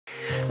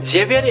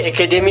Xavier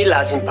academy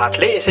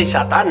लाजिमपाटले यसै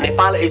साता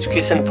Nepal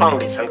education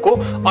फाउन्डेसनको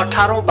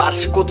 18औं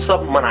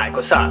वार्षिकोत्सव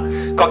मनाएको छ।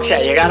 कक्षा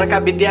 11 का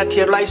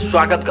विद्यार्थीहरूलाई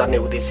स्वागत गर्ने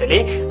उद्देश्यले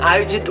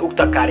आयोजित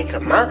उक्त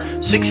कार्यक्रममा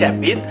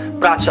शिक्षाविद,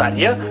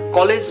 प्राचार्य,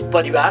 कलेज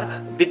परिवार,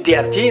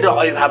 विद्यार्थी र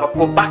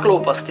अभिभावकको बाक्लो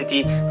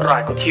उपस्थिति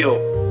रहेको थियो।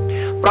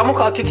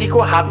 प्रमुख अतिथिको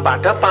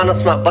हातबाट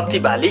पानसमा बत्ती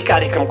बाली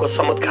कार्यक्रमको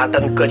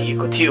समुद्घाटन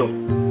गरिएको थियो।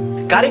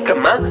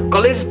 कार्यक्रममा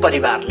कलेज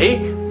परिवारले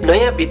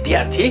नयाँ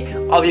विद्यार्थी,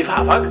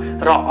 अभिभावक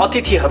र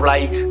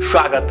अतिथिहरूलाई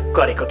स्वागत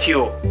गरेको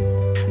थियो।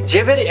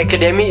 जेभियर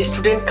एकेडेमी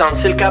स्टुडेन्ट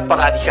काउन्सिलका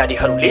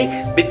पदाधिकारीहरूले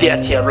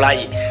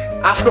विद्यार्थीहरूलाई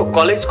आफ्नो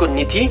कलेजको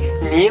नीति,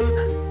 नियम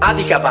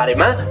आदिका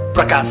बारेमा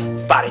प्रकाश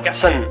पारेका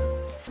छन्।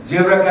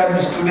 Xavier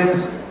Academy students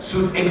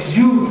should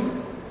exude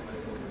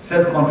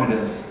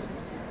self-confidence.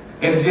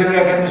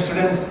 Xavier Academy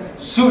students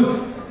should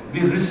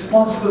be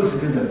responsible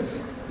citizens.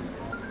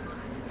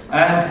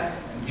 And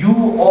you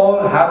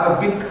all have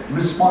a big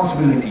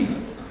responsibility.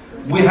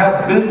 We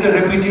have built a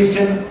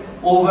reputation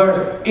over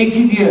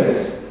 18 years.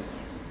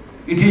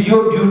 It is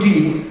your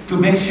duty to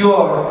make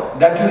sure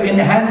that you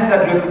enhance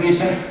that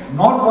reputation,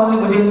 not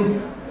only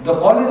within the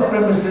college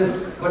premises,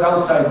 but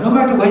outside. No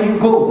matter where you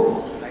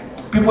go,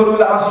 people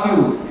will ask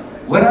you,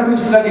 where are you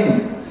studying?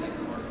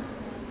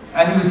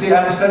 And you say,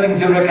 I'm studying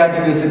Xavier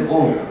Academy. They say,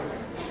 oh,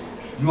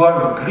 you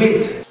are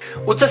great.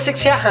 उच्च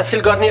शिक्षा हासिल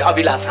गर्ने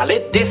अभिलाषाले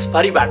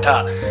देशभरिबाट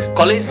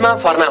कलेजमा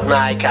भर्ना हुन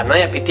आएका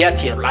नयाँ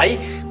विद्यार्थीहरूलाई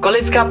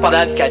कलेजका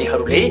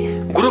पदाधिकारीहरूले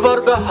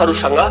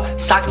गुरुवर्गहरूसँग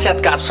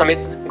साक्षात्कार समेत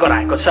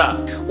गराएको छ।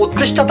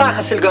 उत्कृष्टता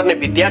हासिल गर्ने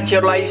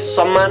विद्यार्थीहरूलाई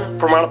सम्मान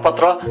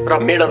प्रमाणपत्र र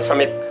मेडल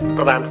समेत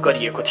प्रदान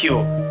गरिएको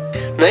थियो।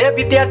 नयाँ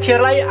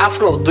विद्यार्थीहरूलाई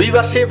आफ्नो 2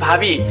 वर्षे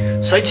भावी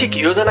शैक्षिक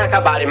योजनाका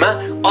बारेमा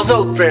अझ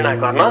उत्प्रेरणा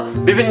गर्न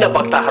विभिन्न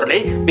वक्ताहरूले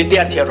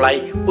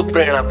विद्यार्थीहरूलाई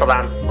उत्प्रेरणा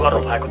प्रदान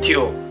गर्नुभएको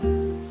थियो।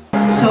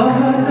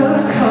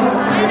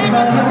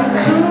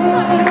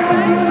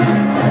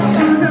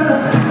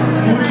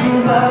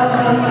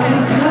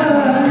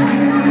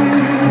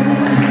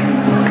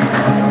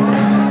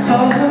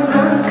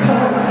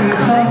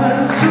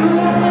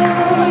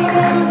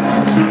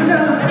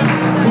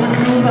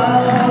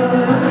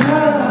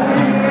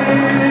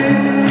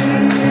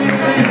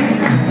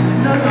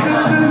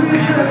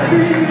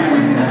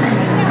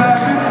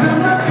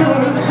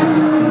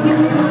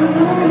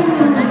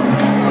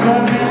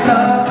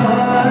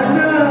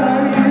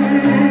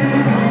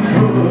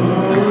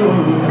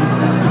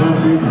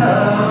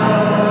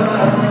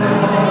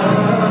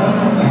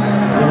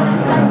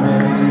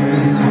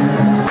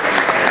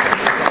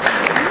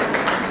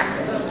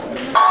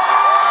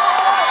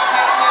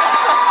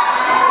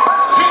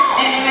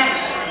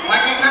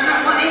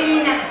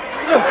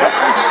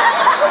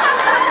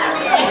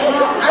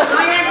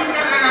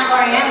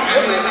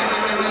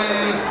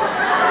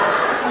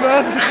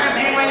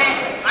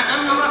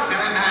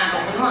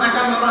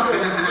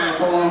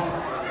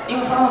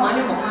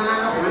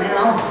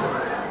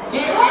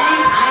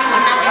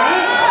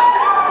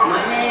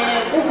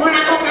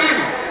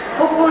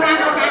 Kuku